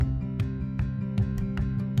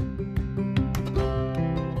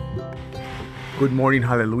Good morning,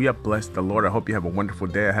 hallelujah. Bless the Lord. I hope you have a wonderful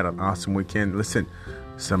day. I had an awesome weekend. Listen,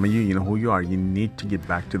 some of you, you know who you are. You need to get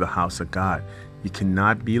back to the house of God. You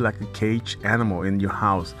cannot be like a caged animal in your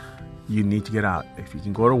house. You need to get out. If you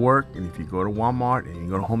can go to work, and if you go to Walmart, and you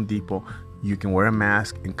go to Home Depot, you can wear a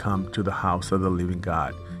mask and come to the house of the living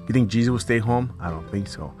God. You think Jesus will stay home? I don't think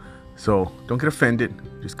so. So don't get offended.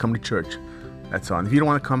 Just come to church. That's all. And if you don't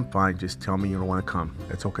want to come, fine. Just tell me you don't want to come.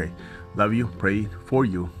 That's okay. Love you. Pray for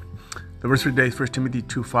you. The verse for today is 1 Timothy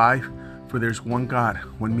 2:5. For there's one God,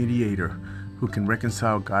 one mediator, who can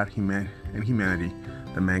reconcile God and humanity,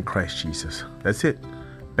 the man Christ Jesus. That's it.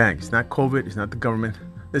 Bang. It's not COVID. It's not the government.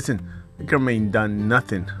 Listen, the government ain't done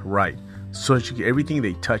nothing right. So everything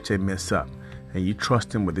they touch, they mess up. And you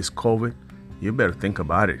trust him with this COVID, you better think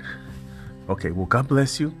about it. Okay, well, God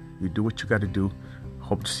bless you. You do what you got to do.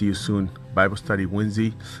 Hope to see you soon. Bible study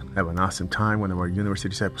Wednesday. Have an awesome time. One of our University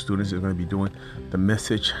Disciple students is going to be doing the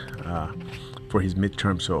message for his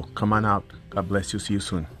midterm. So come on out. God bless you. See you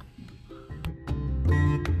soon.